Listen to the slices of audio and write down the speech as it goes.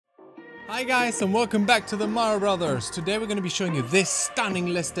Hi guys and welcome back to the Marobrothers. Today we're going to be showing you this stunning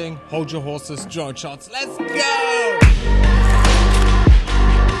listing. Hold your horses, drone shots, let's go!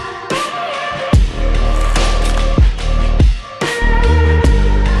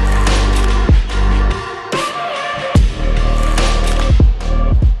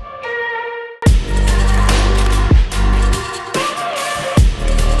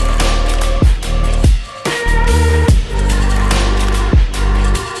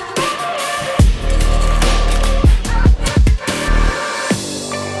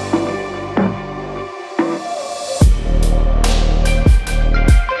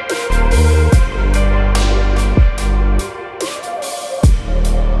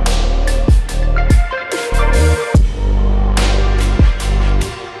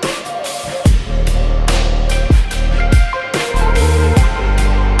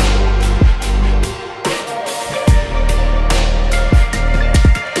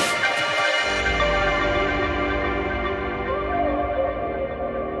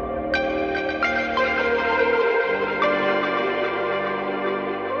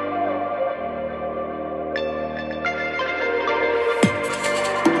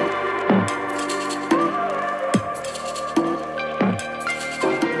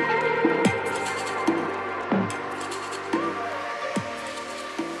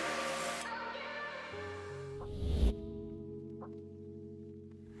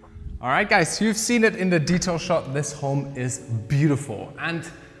 Alright guys, you've seen it in the detail shot. This home is beautiful, and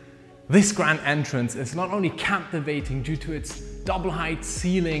this grand entrance is not only captivating due to its double height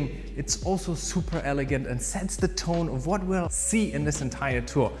ceiling, it's also super elegant and sets the tone of what we'll see in this entire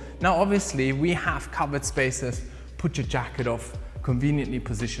tour. Now obviously we have covered spaces, put your jacket off, conveniently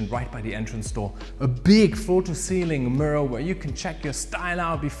positioned right by the entrance door. A big floor-to-ceiling mirror where you can check your style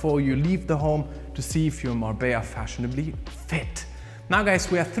out before you leave the home to see if you're Marbella fashionably fit. Now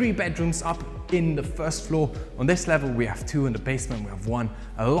guys, we have 3 bedrooms up in the first floor. On this level we have 2, in the basement we have 1.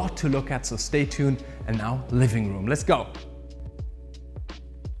 A lot to look at, so stay tuned. And now living room, let's go.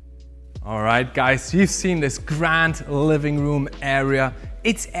 Alright guys, you've seen this grand living room area.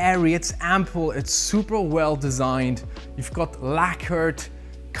 It's airy, it's ample, it's super well designed. You've got lacquered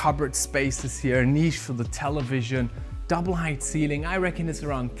cupboard spaces here, niche for the television, double height ceiling. I reckon it's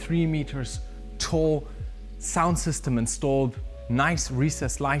around 3 meters tall. Sound system installed. Nice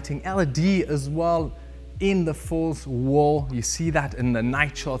recessed lighting, LED as well in the false wall. You see that in the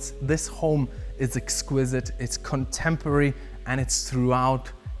night shots. This home is exquisite, it's contemporary, and it's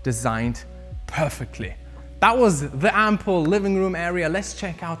throughout designed perfectly. That was the ample living room area. Let's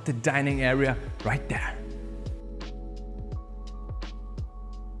check out the dining area right there.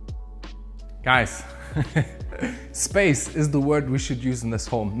 Guys, space is the word we should use in this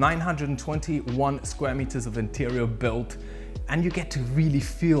home. 921 square meters of interior built. And you get to really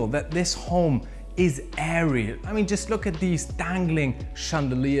feel that this home is airy. I mean, just look at these dangling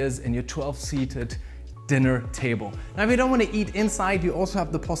chandeliers in your 12-seated dinner table. Now, if you don't want to eat inside, you also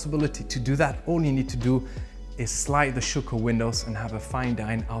have the possibility to do that. All you need to do is slide the shuka windows and have a fine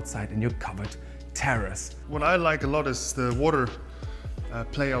dine outside in your covered terrace. What I like a lot is the water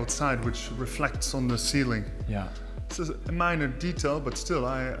play outside, which reflects on the ceiling. Yeah. It's a minor detail, but still,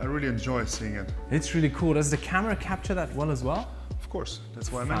 I really enjoy seeing it. It's really cool. Does the camera capture that well as well? Of course,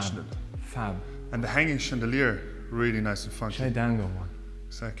 that's why I mentioned it. Fab. And the hanging chandelier, really nice and funky. Dango one.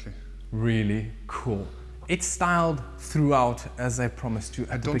 Exactly. Really cool. It's styled throughout, as I promised you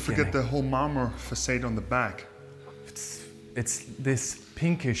at the beginning. And don't forget the whole marmor facade on the back. It's this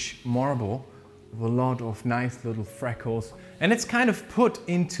pinkish marble with a lot of nice little freckles. And it's kind of put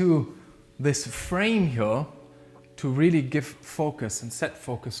into this frame here to really give focus and set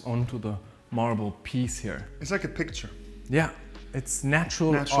focus onto the marble piece here. It's like a picture. Yeah, it's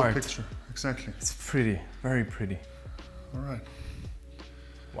natural art. Picture, exactly. It's pretty, very pretty. All right.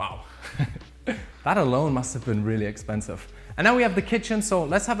 Wow. That alone must have been really expensive. And now we have the kitchen, so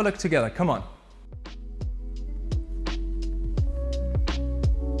let's have a look together. Come on.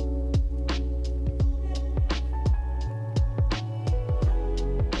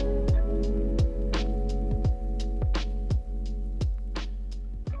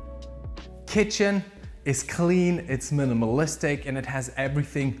 Kitchen is clean, it's minimalistic, and it has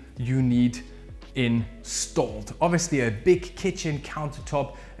everything you need installed. Obviously a big kitchen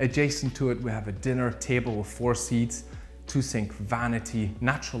countertop. Adjacent to it we have a dinner table with 4 seats, 2-sink vanity,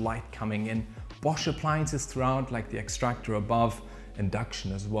 natural light coming in, Bosch appliances throughout like the extractor above,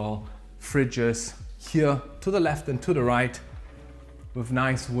 induction as well, fridges here to the left and to the right with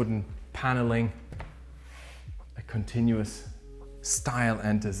nice wooden paneling, a continuous style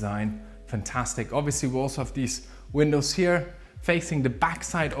and design. Fantastic. Obviously we also have these windows here facing the back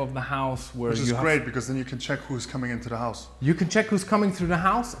side of the house, where which is great because then you can check who's coming into the house. You can check who's coming through the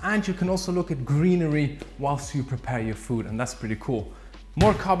house, and you can also look at greenery whilst you prepare your food, and that's pretty cool.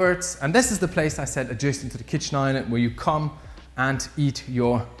 More cupboards, and this is the place I said adjacent to the kitchen island where you come and eat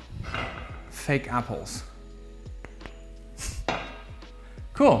your fake apples.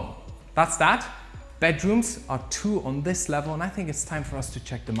 Cool, that's that. Bedrooms are 2 on this level, and I think it's time for us to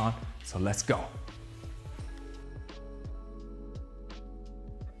check them out, so let's go.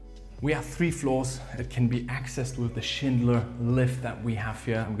 We have 3 floors. It can be accessed with the Schindler lift that we have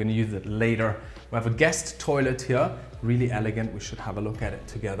here. I'm gonna use it later. We have a guest toilet here, really elegant. We should have a look at it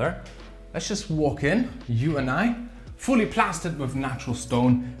together. Let's just walk in, you and I, fully plastered with natural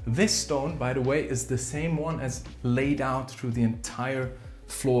stone. This stone, by the way, is the same one as laid out through the entire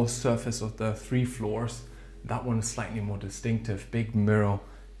floor surface of the 3 floors. That one is slightly more distinctive. Big mirror,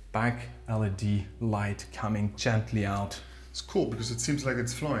 back LED light coming gently out. It's cool because it seems like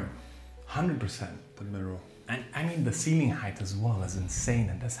it's flowing. 100%. The mirror. And I mean, the ceiling height as well is insane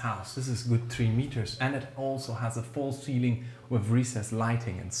in this house. This is good 3 meters, and it also has a false ceiling with recessed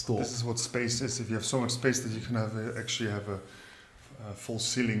lighting installed. This is what space is. If you have so much space that you can have actually have a false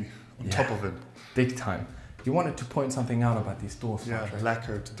ceiling on top of it. Big time. You wanted to point something out about these doors, yeah, Patrick.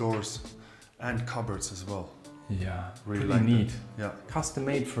 lacquered doors and cupboards as well. Yeah, really pretty neat. Yeah, custom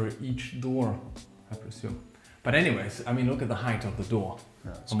made for each door, I presume. But anyways, I mean, look at the height of the door.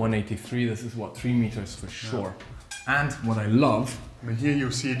 Yeah, on 183, this is what, 3 meters for sure. Yeah. And what I love... I mean, here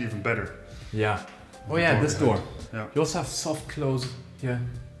you see it even better. Yeah. Oh yeah, this door. Yeah. You also have soft close here.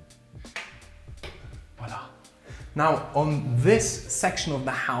 Voila. Now, on this section of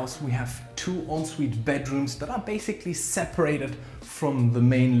the house, we have 2 ensuite bedrooms that are basically separated from the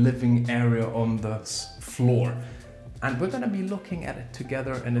main living area on the floor. And we're gonna be looking at it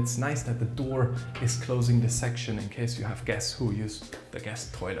together, and it's nice that the door is closing this section in case you have guests who use the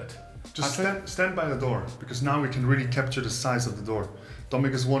guest toilet. Just stand by the door, because now we can really capture the size of the door.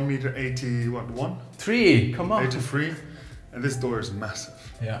 Dominic is 1 meter 80, what, 1? 3, come on. 83, and this door is massive.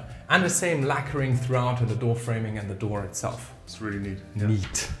 Yeah, and the same lacquering throughout the door framing and the door itself. It's really neat. Yeah.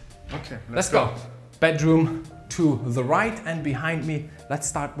 Neat. Okay, let's go. Bedroom to the right and behind me. Let's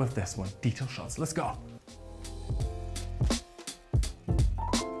start with this one, detail shots, let's go.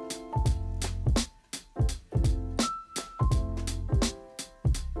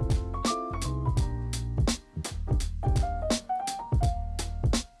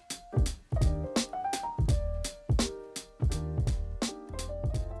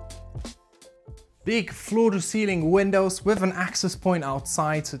 Big floor-to-ceiling windows with an access point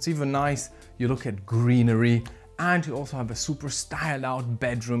outside, so it's even nice. You look at greenery, and you also have a super styled out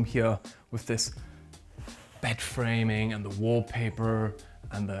bedroom here with this bed framing and the wallpaper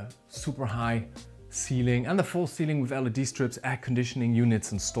and the super high ceiling and the full ceiling with LED strips, air conditioning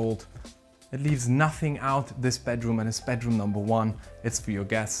units installed. It leaves nothing out, this bedroom, and it's bedroom number 1. It's for your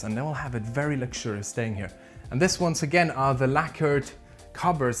guests, and they will have it very luxurious staying here. And this once again are the lacquered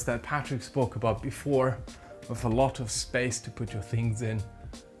cupboards that Patrick spoke about before, with a lot of space to put your things in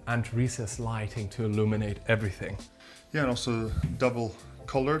and recessed lighting to illuminate everything. Yeah, and also double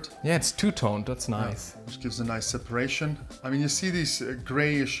colored. Yeah, it's two-toned, that's nice. Yeah, which gives a nice separation. I mean, you see these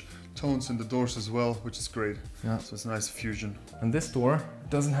grayish tones in the doors as well, which is great. Yeah. So it's a nice fusion. And this door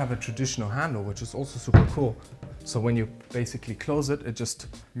doesn't have a traditional handle, which is also super cool. So when you basically close it, it just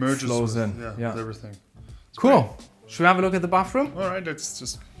merges flows in. Yeah, with everything. It's cool. Great. Should we have a look at the bathroom? All right, let's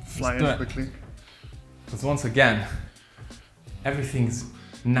just fly in quickly. Because once again, everything's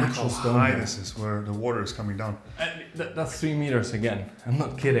natural stone. Look how high this is, where the water is coming down. That's 3 meters again. I'm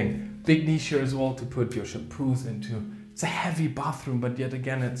not kidding. Big niche here as well to put your shampoos into. It's a heavy bathroom, but yet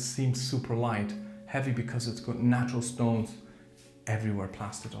again, it seems super light. Heavy because it's got natural stones everywhere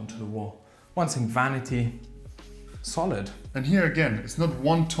plastered onto the wall. One thing, vanity, solid. And here again, it's not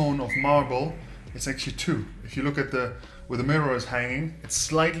one tone of marble. It's actually 2. If you look at where the mirror is hanging, it's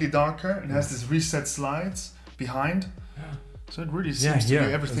slightly darker and has this reset slides behind. Yeah. So it really seems to be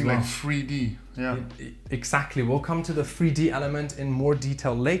everything like 3D. Yeah. Exactly. We'll come to the 3D element in more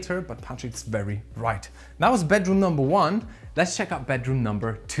detail later, but Patrick's very right. That was bedroom number 1. Let's check out bedroom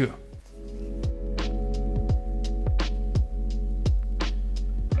number 2.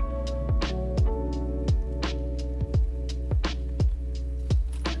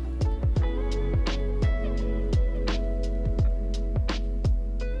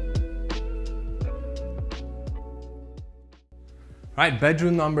 Right,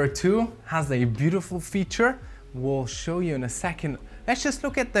 bedroom number 2 has a beautiful feature. We'll show you in a second. Let's just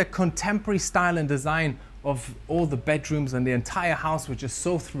look at the contemporary style and design of all the bedrooms and the entire house, which is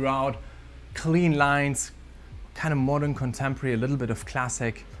so throughout. Clean lines, kind of modern, contemporary, a little bit of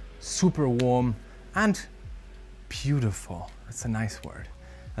classic, super warm and beautiful. That's a nice word.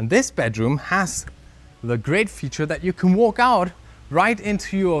 And this bedroom has the great feature that you can walk out right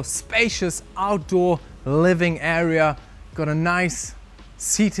into your spacious outdoor living area. Got a nice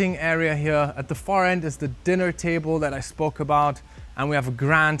seating area here. At the far end is the dinner table that I spoke about. And we have a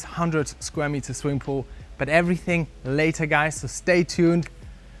grand 100 square meter swimming pool, but everything later, guys, so stay tuned.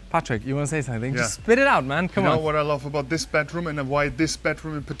 Patrick, you want to say something? Yeah. Just spit it out, man. Come on. You know what I love about this bedroom and why this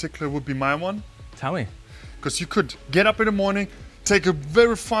bedroom in particular would be my one? Tell me. Because you could get up in the morning, take a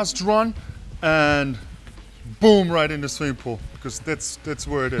very fast run, and boom, right in the swimming pool. Because that's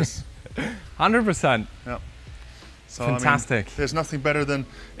where it is. 100%. Yeah. So, fantastic. I mean, there's nothing better than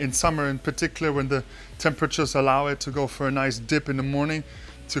in summer in particular when the temperatures allow it to go for a nice dip in the morning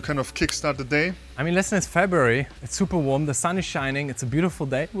to kind of kickstart the day. I mean, listen, it's February, it's super warm, the sun is shining, it's a beautiful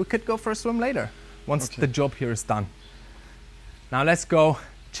day. We could go for a swim later once the job here is done. Now let's go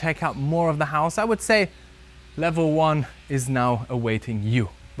check out more of the house. I would say level 1 is now awaiting you.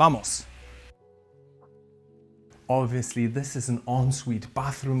 Vamos. Obviously, this is an ensuite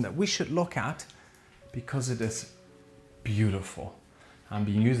bathroom that we should look at because it is beautiful. I've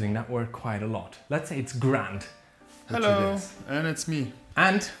been using that word quite a lot. Let's say it's grand. Hello, and it's me.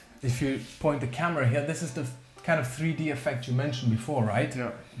 And if you point the camera here, this is the kind of 3D effect you mentioned before, right?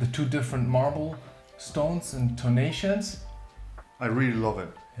 Yeah. The two different marble stones and tonations. I really love it.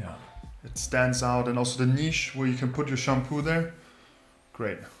 Yeah. It stands out, and also the niche where you can put your shampoo there.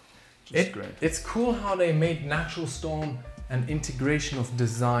 Great. Just great. It's cool how they made natural stone and integration of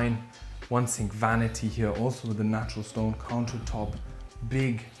design. One sink vanity here, also with the natural stone countertop,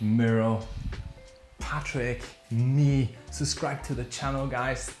 big mirror. Patrick, me, subscribe to the channel,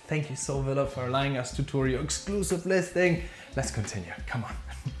 guys. Thank you, Solvilla, for allowing us to tour your exclusive listing. Let's continue, come on,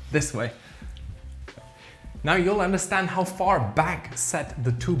 this way. Now you'll understand how far back set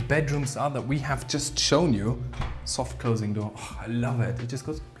the two bedrooms are that we have just shown you. Soft closing door, oh, I love it. It just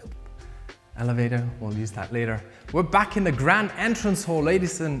goes, elevator, we'll use that later. We're back in the grand entrance hall,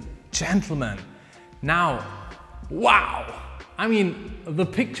 ladies and gentlemen. Now, wow. I mean, the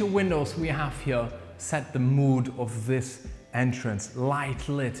picture windows we have here set the mood of this entrance. Light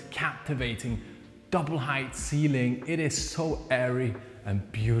lit, captivating, double height ceiling. It is so airy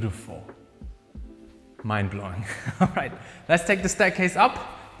and beautiful. Mind blowing. All right, let's take the staircase up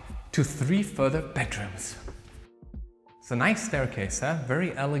to 3 further bedrooms. It's a nice staircase, eh?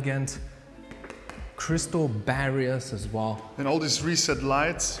 Very elegant. Crystal barriers as well. And all these reset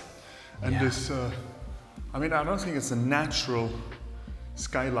lights and this, I mean, I don't think it's a natural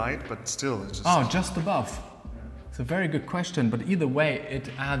skylight, but still it's just... Oh, just above. It's a very good question, but either way, it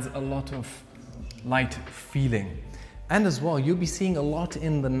adds a lot of light feeling. And as well, you'll be seeing a lot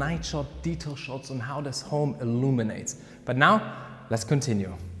in the night shot, detail shots on how this home illuminates. But now, let's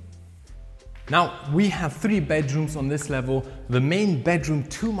continue. Now, we have 3 bedrooms on this level. The main bedroom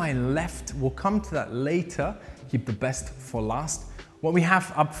to my left, we'll come to that later. Keep the best for last. What we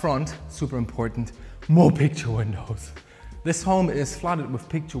have up front, super important, more picture windows. This home is flooded with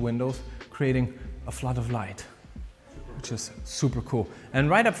picture windows, creating a flood of light, which is super cool. And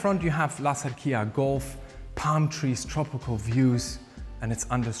right up front, you have La Cerquilla Golf, palm trees, tropical views, and it's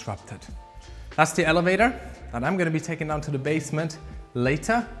undisrupted. That's the elevator that I'm gonna be taking down to the basement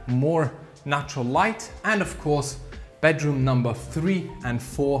later. More natural light, and of course, bedroom number 3 and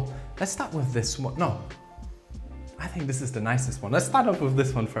 4. Let's start with this one. No, I think this is the nicest one. Let's start off with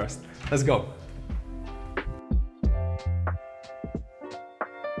this one first. Let's go.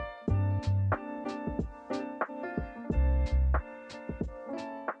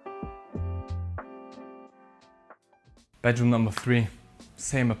 Bedroom number 3,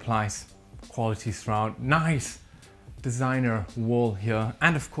 same applies. Quality throughout. Nice designer wall here,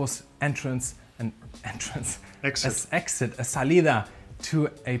 and of course exit, a salida to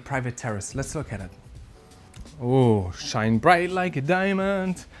a private terrace. Let's look at it. Oh, shine bright like a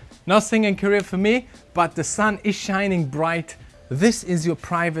diamond. No singing career for me, but the sun is shining bright. This is your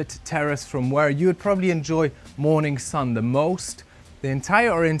private terrace from where you would probably enjoy morning sun the most. The entire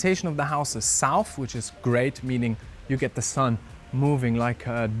orientation of the house is south, which is great, meaning you get the sun moving like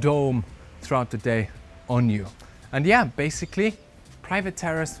a dome throughout the day on you. And yeah, basically, private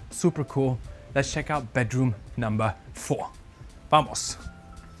terrace, super cool. Let's check out bedroom number 4. Vamos.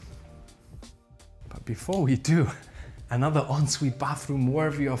 But before we do, another ensuite bathroom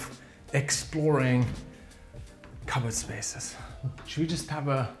worthy of exploring. Cupboard spaces. Should we just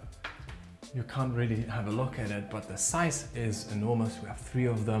have you can't really have a look at it, but the size is enormous. We have 3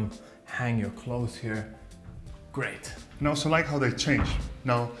 of them. Hang your clothes here. Great. And I also like how they change.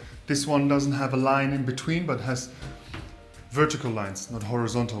 Now, This one doesn't have a line in between, but has vertical lines, not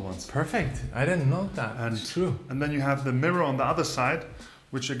horizontal ones. Perfect. I didn't know that. And it's true. And then you have the mirror on the other side,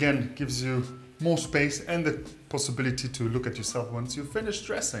 which again gives you more space and the possibility to look at yourself once you've finished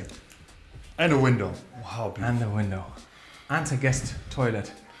dressing. And a window. Wow, beautiful. And a window. And a guest toilet.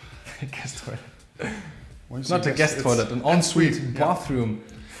 Guest toilet. Not a guest toilet, an ensuite bathroom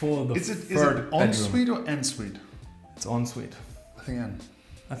for the third bedroom. Ensuite or ensuite? It's ensuite. I think en.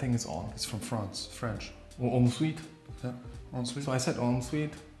 I think it's on. It's from France, French. Or ensuite. Yeah, ensuite. So I said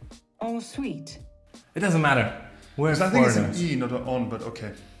ensuite. Ensuite. It doesn't matter. We're I think foreigners. it's an E, not an on, but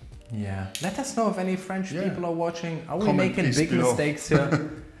okay. Yeah. Let us know if any French people are watching. Are we Comment making big below. mistakes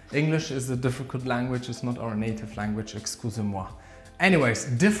here? English is a difficult language. It's not our native language. Excusez-moi. Anyways,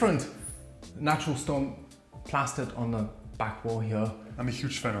 different natural stone plastered on the back wall here. I'm a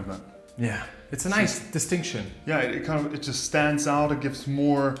huge fan of that. Yeah. It's a nice distinction. Yeah, it just stands out. It gives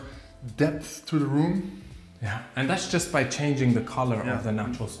more depth to the room. Yeah. And that's just by changing the color of the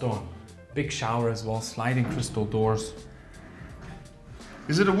natural stone. Big shower as well. Sliding crystal doors.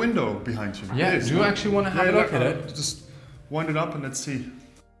 Is it a window behind you? Yeah, do you actually want to have a look at it? Just wind it up and let's see.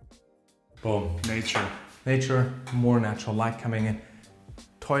 Boom. Nature. Nature, more natural light coming in.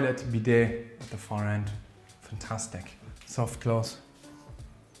 Toilet, bidet at the far end. Fantastic. Soft close.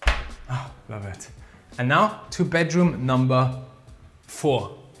 Oh, love it. And now to bedroom number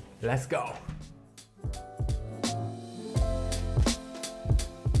 4. Let's go.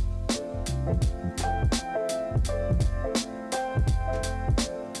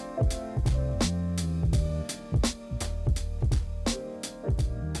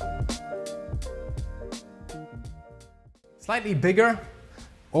 Slightly bigger.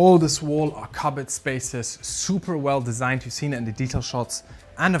 All this wall are cupboard spaces, super well designed. You've seen it in the detail shots.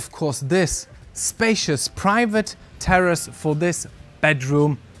 And of course this spacious private terrace for this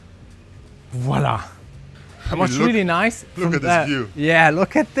bedroom. Voila. And what's really nice. Look at this view. Yeah,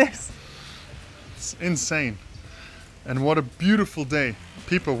 look at this. It's insane. And what a beautiful day.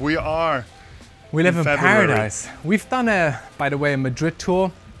 People, we live in paradise. We've done by the way, a Madrid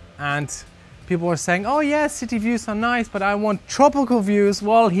tour, and people were saying, oh yeah, city views are nice, but I want tropical views.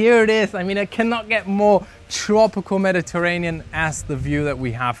 Well, here it is. I mean, I cannot get more tropical Mediterranean as the view that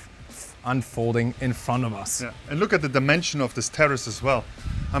we have unfolding in front of us. Yeah, and look at the dimension of this terrace as well.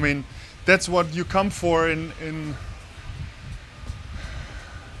 I mean, that's what you come for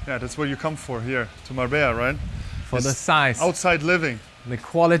that's what you come for here to Marbella, right? For the size. Outside living. The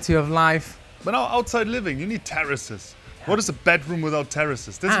quality of life. But now outside living, you need terraces. Yeah. What is a bedroom without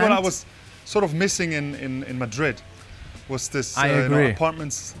terraces? That's what I was sort of missing in Madrid, was this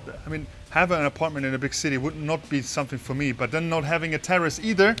apartments. I mean, having an apartment in a big city would not be something for me, but then not having a terrace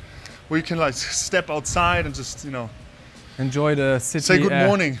either, where you can like step outside and just, enjoy the city. Say good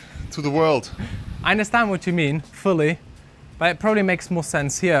morning to the world. I understand what you mean, fully, but it probably makes more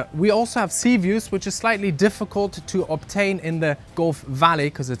sense here. We also have sea views, which is slightly difficult to obtain in the Gulf Valley,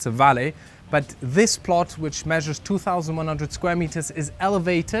 because it's a valley, but this plot, which measures 2,100 square meters, is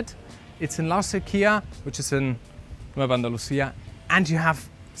elevated. It's in La Cerquilla, which is in Nueva Andalucia, and you have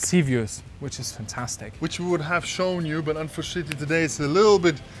sea views, which is fantastic. Which we would have shown you, but unfortunately today it's a little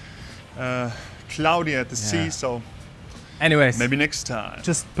bit cloudy at the sea, so anyways, maybe next time.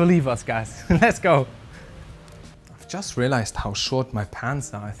 Just believe us, guys. Let's go. I've just realized how short my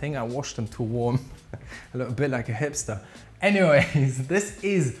pants are. I think I washed them too warm. A little bit like a hipster. Anyways, this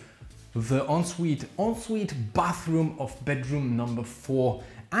is the ensuite bathroom of bedroom number 4.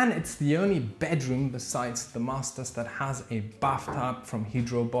 And it's the only bedroom besides the master's that has a bathtub from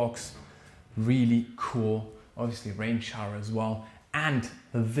Hydrobox. Really cool. Obviously rain shower as well. And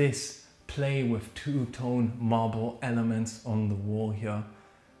this play with two-tone marble elements on the wall here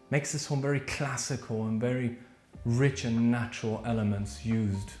makes this home very classical and very rich and natural elements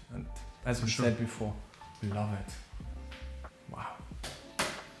used. And as we said before, we love it. Wow.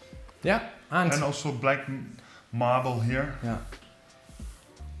 Yeah, and also black marble here. Yeah.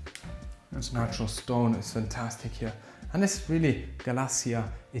 That's natural stone is fantastic here. And it's really Galassia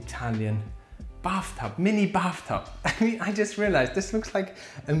Italian bathtub, mini bathtub. I mean, I just realized this looks like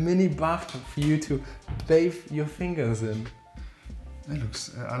a mini bathtub for you to bathe your fingers in. It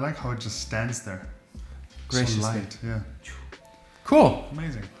looks, I like how it just stands there. Graciously. So light, yeah. Cool.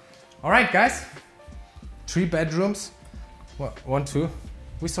 Amazing. All right, guys. 3 bedrooms. What, 1, 2.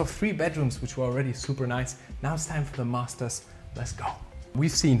 We saw 3 bedrooms, which were already super nice. Now it's time for the masters. Let's go. We've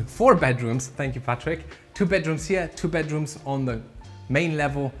seen 4 bedrooms. Thank you, Patrick. 2 bedrooms here, 2 bedrooms on the main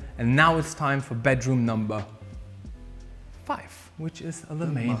level. And now it's time for bedroom number 5, which is the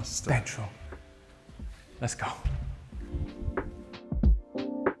main bedroom. Let's go.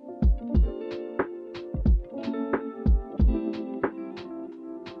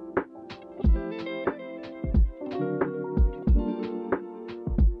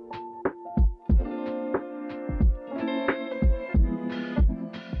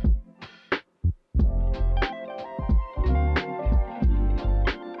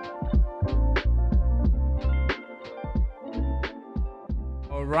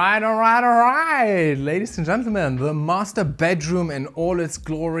 right, all right, all right. Ladies and gentlemen, the master bedroom in all its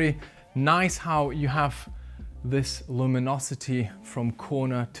glory. Nice how you have this luminosity from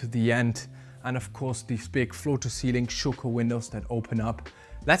corner to the end. And of course, these big floor to ceiling Schurco windows that open up.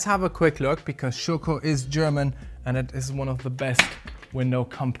 Let's have a quick look because Schurco is German and it is one of the best window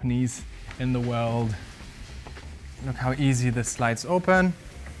companies in the world. Look how easy this slides open.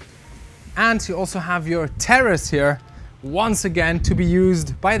 And you also have your terrace here, once again to be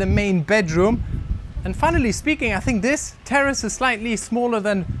used by the main bedroom. And funnily speaking, I think this terrace is slightly smaller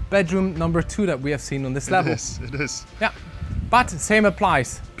than bedroom number 2 that we have seen on this level. It is. Yeah, but same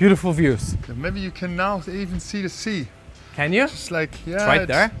applies. Beautiful views. Yeah, maybe you can now even see the sea. Can you? Just like, yeah. It's right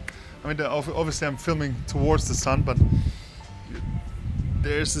there. I mean, obviously I'm filming towards the sun, but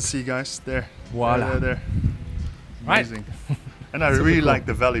there's the sea, guys. There. Voila. There. Amazing. Right. And I really like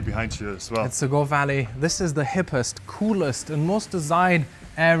the valley behind you as well. It's the Go Valley. This is the hippest, coolest and most desired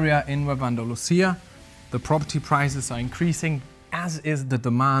area in Nueva Andalucia. The property prices are increasing, as is the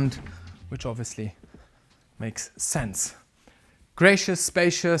demand, which obviously makes sense. Gracious,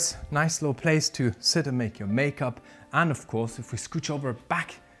 spacious, nice little place to sit and make your makeup. And of course, if we scooch over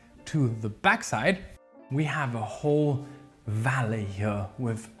back to the backside, we have a whole valley here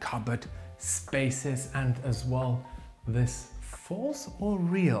with cupboard spaces and as well this false or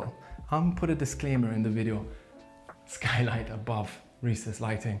real? I'm put a disclaimer in the video. Skylight above, recessed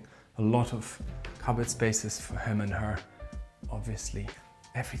lighting, a lot of cupboard spaces for him and her. Obviously,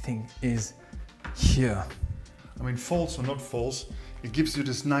 everything is here. I mean, false or not false, it gives you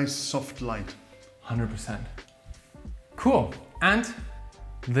this nice soft light. 100%. Cool. And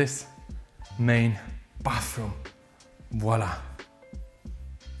this main bathroom. Voila.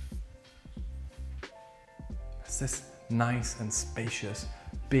 It's this nice and spacious,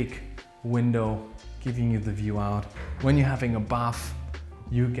 big window giving you the view out. When you're having a bath,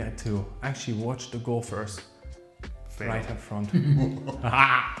 you get to actually watch the golfers right up front.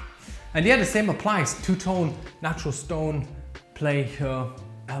 And yeah, the same applies. Two-tone natural stone play here,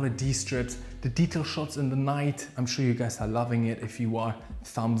 LED strips, the detail shots in the night. I'm sure you guys are loving it. If you are,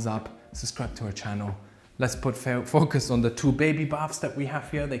 thumbs up, subscribe to our channel. Let's put focus on the 2 baby baths that we have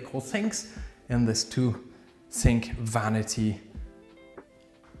here. They call sinks, and this 2 sink vanity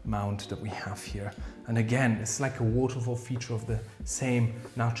mount that we have here. And again, it's like a waterfall feature of the same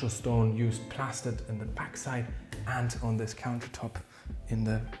natural stone used plastered in the backside and on this countertop in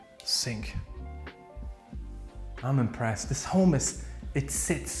the sink. I'm impressed. This home it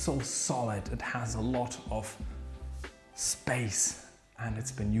sits so solid. It has a lot of space and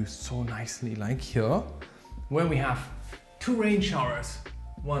it's been used so nicely, like here, where we have 2 rain showers,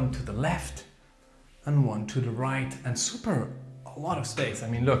 one to the left and one to the right, and a lot of space. I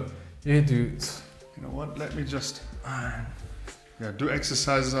mean, look, you do. You know what? Let me just do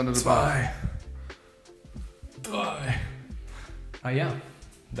exercises under the bath. Yeah,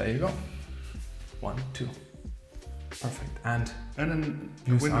 there you go. 1, 2, perfect. And then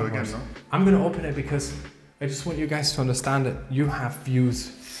the window again, no? I'm gonna open it because I just want you guys to understand that you have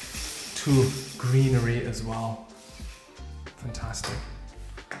views to greenery as well. Fantastic.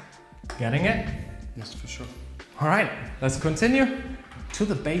 Getting it? Yes, for sure. All right, let's continue to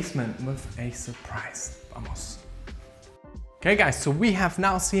the basement with a surprise. Vamos. Okay guys, so we have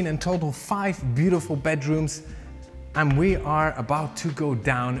now seen in total 5 beautiful bedrooms and we are about to go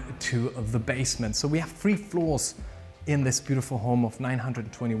down to the basement. So we have 3 floors in this beautiful home of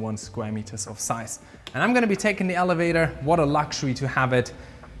 921 square meters of size. And I'm gonna be taking the elevator. What a luxury to have it.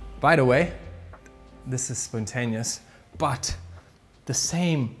 By the way, this is spontaneous, but the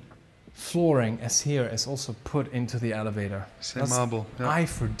same flooring as here is also put into the elevator. Same marble. Yeah. Eye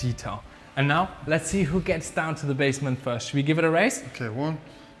for detail. And now let's see who gets down to the basement first. Should we give it a race? Okay, 1,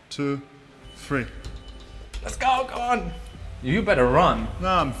 2, 3. Let's go, come on. You better run. No,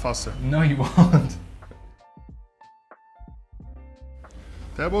 I'm faster. No, you won't.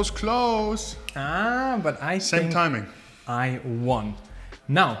 That was close. But I Same think timing. I won.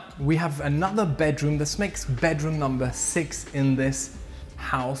 Now, we have another bedroom. This makes bedroom number 6 in this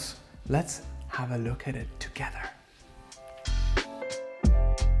house. Let's have a look at it together.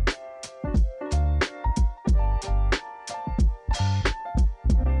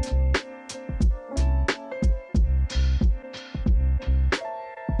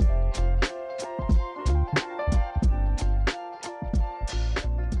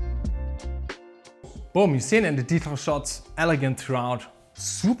 Boom, you've seen it in the detail shots, elegant throughout,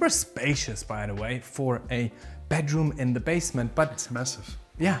 super spacious by the way for a bedroom in the basement, but it's massive.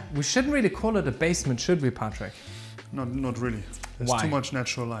 Yeah, we shouldn't really call it a basement, should we, Patrick? Not really. There's Why? too much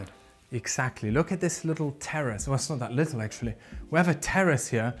natural light. Exactly. Look at this little terrace. Well, it's not that little actually. We have a terrace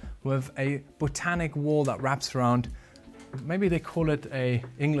here with a botanic wall that wraps around. Maybe they call it a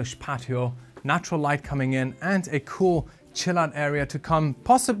English patio. Natural light coming in and a cool chill out area to come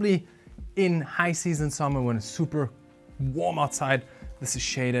possibly in high season summer when it's super warm outside. This is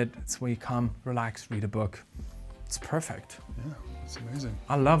shaded. It's where you come, relax, read a book. It's perfect. Yeah, it's amazing.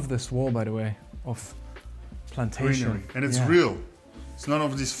 I love this wall, by the way, of plantation. Greenery. And it's real. It's none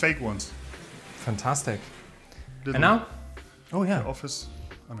of these fake ones. Fantastic. Little and now, oh yeah, office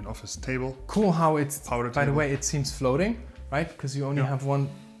table. Cool how it's, Powder by table. the way, it seems floating, right? Because you only have one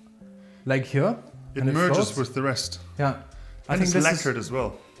leg here. It merges with the rest. Yeah. I think it's this lacquered as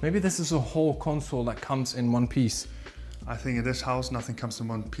well. Maybe this is a whole console that comes in one piece. I think in this house, nothing comes in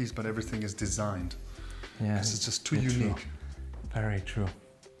one piece, but everything is designed. Yeah. This is just too unique. True. Very true.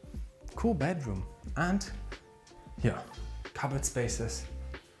 Cool bedroom. And yeah, cupboard spaces,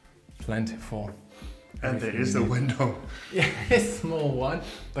 plentiful. And there is a window. Yeah, it's a small one,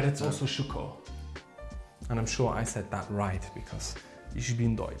 but it's also Schuko. And I'm sure I said that right, because ich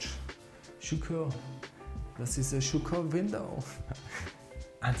bin Deutsch. Schuko, das ist a Schuko window.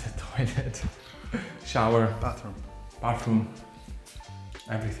 And a toilet, shower, bathroom,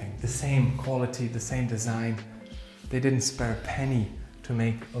 everything. The same quality, the same design. They didn't spare a penny to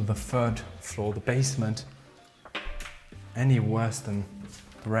make the third floor, the basement, any worse than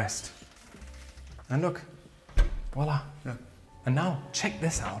the rest. And look, voila. Yeah. And now check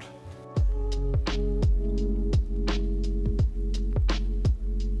this out.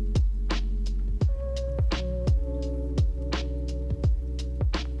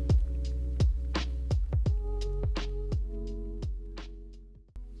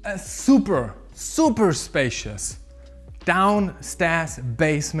 A super spacious downstairs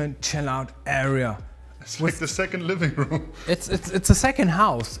basement chill out area. It's like the second living room. It's a second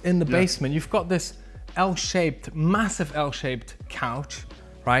house in the basement. You've got this L-shaped, massive L-shaped couch,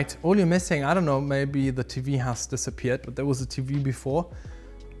 right? All you're missing, I don't know, maybe the TV has disappeared, but there was a TV before.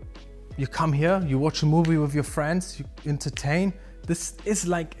 You come here, you watch a movie with your friends, you entertain. This is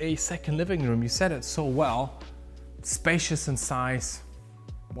like a second living room. You said it so well. Spacious in size.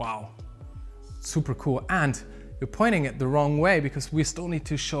 Wow, super cool. And you're pointing it the wrong way because we still need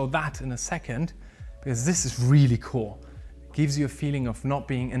to show that in a second, because this is really cool. It gives you a feeling of not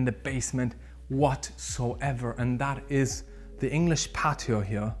being in the basement whatsoever. And that is the English patio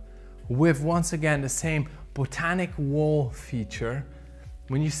here with, once again, the same botanic wall feature.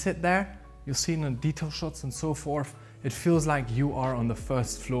 When you sit there, you'll see in the detail shots and so forth, it feels like you are on the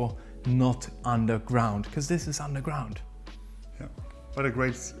first floor, not underground, because this is underground. Yeah. But a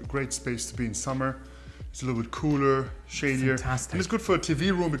great space to be in summer. It's a little bit cooler, shadier. Fantastic. And it's good for a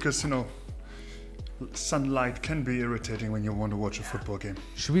TV room because, you know, sunlight can be irritating when you want to watch a football game.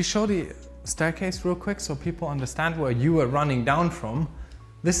 Should we show the staircase real quick so people understand where you were running down from?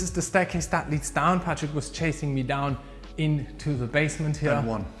 This is the staircase that leads down. Patrick was chasing me down into the basement here. And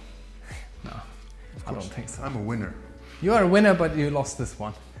won. No, I don't think so. I'm a winner. You are a winner, but you lost this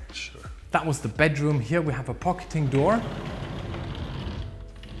one. Sure. That was the bedroom. Here we have a pocketing door.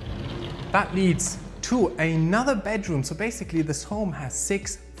 That leads to another bedroom. So basically this home has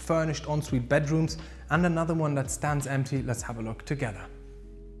 6 furnished ensuite bedrooms and another one that stands empty. Let's have a look together.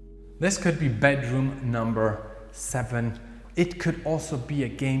 This could be bedroom number 7. It could also be a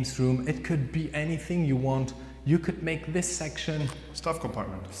games room. It could be anything you want. You could make this section Staff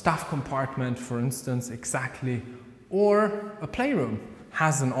compartment. Staff compartment, for instance, exactly. Or a playroom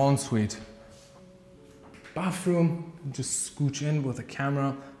has an ensuite. Bathroom, just scooch in with a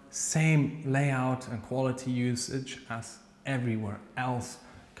camera. Same layout and quality usage as everywhere else.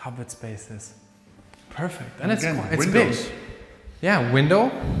 Covered spaces. Perfect. And it's big. Yeah,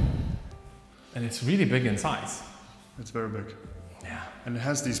 window. And it's really big in size. It's very big. Yeah. And it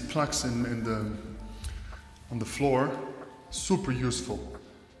has these plugs on the floor. Super useful.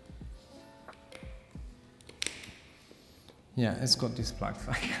 Yeah, it's got these plugs.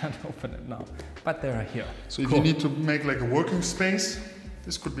 I can't open it now, but they are here. So if you need to make like a working space,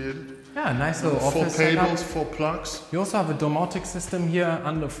 this could be it. Yeah, nice little 4 office tables, setup. 4 plugs. You also have a domotic system here,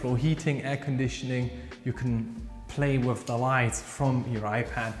 underfloor heating, air conditioning. You can play with the lights from your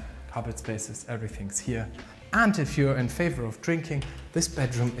iPad, cupboard spaces, everything's here. And if you're in favor of drinking, this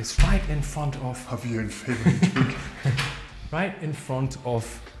bedroom is right in front of... Have you in favor of drinking? Right in front of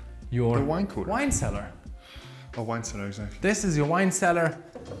your the wine cooler. Wine cellar. A wine cellar, exactly. This is your wine cellar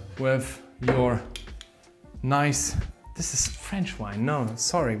with your nice... This is French wine. No,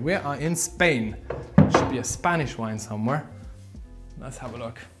 sorry, we are in Spain. Should be a Spanish wine somewhere. Let's have a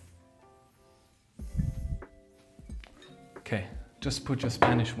look. Okay, just put your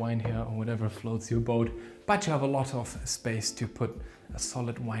Spanish wine here or whatever floats your boat. But you have a lot of space to put a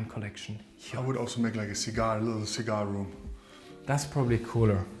solid wine collection here. I would also make like a little cigar room. That's probably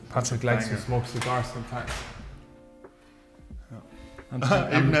cooler. Patrick likes to smoke cigars sometimes.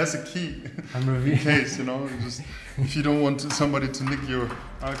 Yeah. Even as a key, in case, you know, just if you don't want somebody to nick your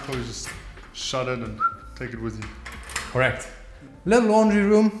alcohol, you just shut it and take it with you. Correct. Little laundry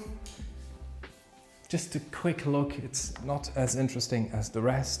room. Just a quick look, it's not as interesting as the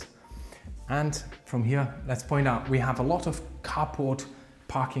rest. And from here, let's point out, we have a lot of carport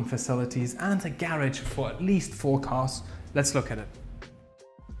parking facilities and a garage for at least 4 cars. Let's look at it.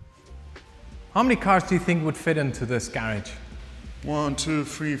 How many cars do you think would fit into this garage? 1, 2,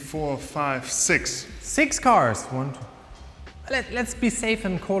 3, 4, 5, 6. 6 cars. Let's be safe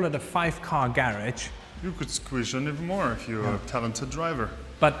and call it a 5-car garage. You could squeeze in even more if you're a talented driver.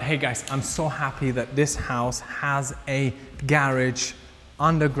 But hey guys, I'm so happy that this house has a garage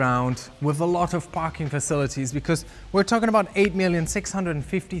underground with a lot of parking facilities, because we're talking about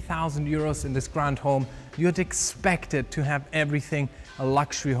 8,650,000 euros in this grand home. You'd expect it to have everything a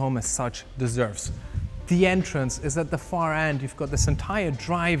luxury home as such deserves. The entrance is at the far end. You've got this entire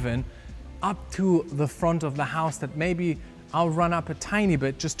drive-in up to the front of the house that maybe I'll run up a tiny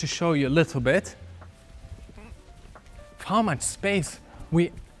bit just to show you a little bit how much space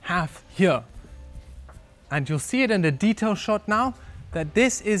we have here. And you'll see it in the detail shot now, that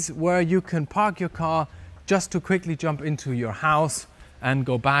this is where you can park your car just to quickly jump into your house and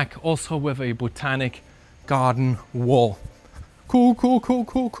go back, also with a botanic garden wall. Cool, cool, cool,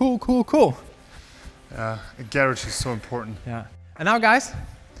 cool, cool, cool, cool. A garage is so important. Yeah. And now guys,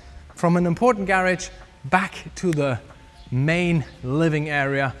 from an important garage back to the main living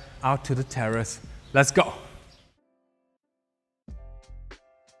area, out to the terrace. Let's go.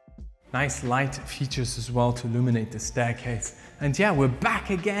 Nice light features as well to illuminate the staircase. And yeah, we're back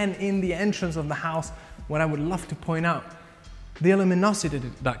again in the entrance of the house. What I would love to point out, the luminosity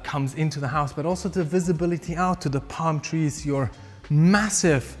that comes into the house, but also the visibility out to the palm trees, your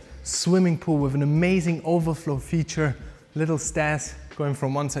massive swimming pool with an amazing overflow feature, little stairs going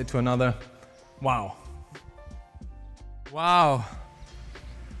from one side to another. Wow. Wow.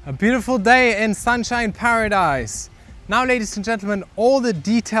 A beautiful day in sunshine paradise. Now, ladies and gentlemen, all the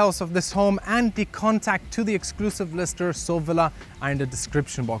details of this home and the contact to the exclusive lister, Solvilla, are in the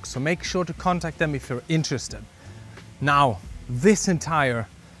description box. So make sure to contact them if you're interested. Now, this entire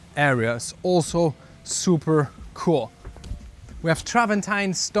area is also super cool. We have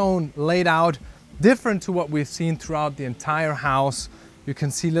travertine stone laid out, different to what we've seen throughout the entire house. You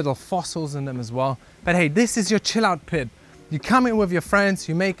can see little fossils in them as well. But hey, this is your chill out pit. You come in with your friends,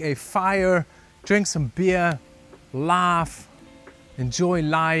 you make a fire, drink some beer, laugh, enjoy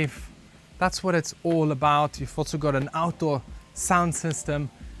life. That's what it's all about. You've also got an outdoor sound system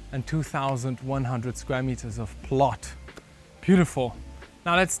and 2,100 square meters of plot. Beautiful.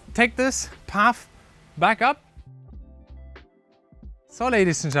 Now let's take this path back up. So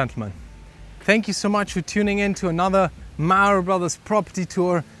ladies and gentlemen, thank you so much for tuning in to another Marobrothers property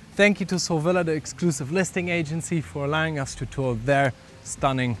tour. Thank you to Solvilla, the exclusive listing agency, for allowing us to tour their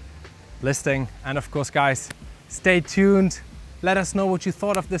stunning listing. And of course, guys, stay tuned. Let us know what you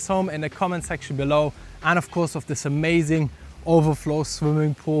thought of this home in the comment section below. And of course, of this amazing overflow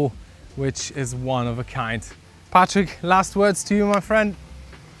swimming pool, which is one of a kind. Patrick, last words to you, my friend.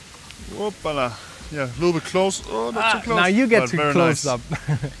 Whoopala. Yeah, a little bit close. Oh, not too close. Now you get too close up.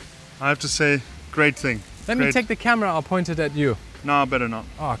 I have to say, great thing. Let me take the camera, I'll point it at you. No, better not.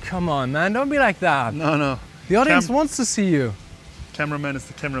 Oh, come on, man. Don't be like that. No, no. The audience wants to see you. Cameraman is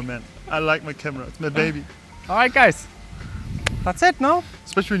the cameraman. I like my camera. It's my baby. All right, guys. That's it, no?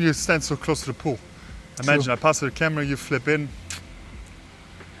 Especially when you stand so close to the pool. Imagine, I pass the camera, you flip in.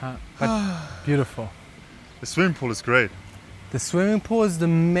 But beautiful. The swimming pool is great. The swimming pool is the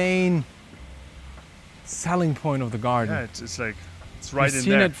main selling point of the garden. Yeah, it's like, it's right in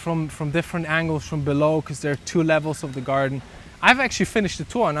there. You've seen it from different angles from below, because there are 2 levels of the garden. I've actually finished the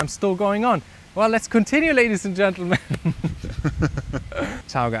tour and I'm still going on. Well, let's continue, ladies and gentlemen.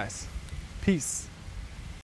 Ciao, guys. Peace.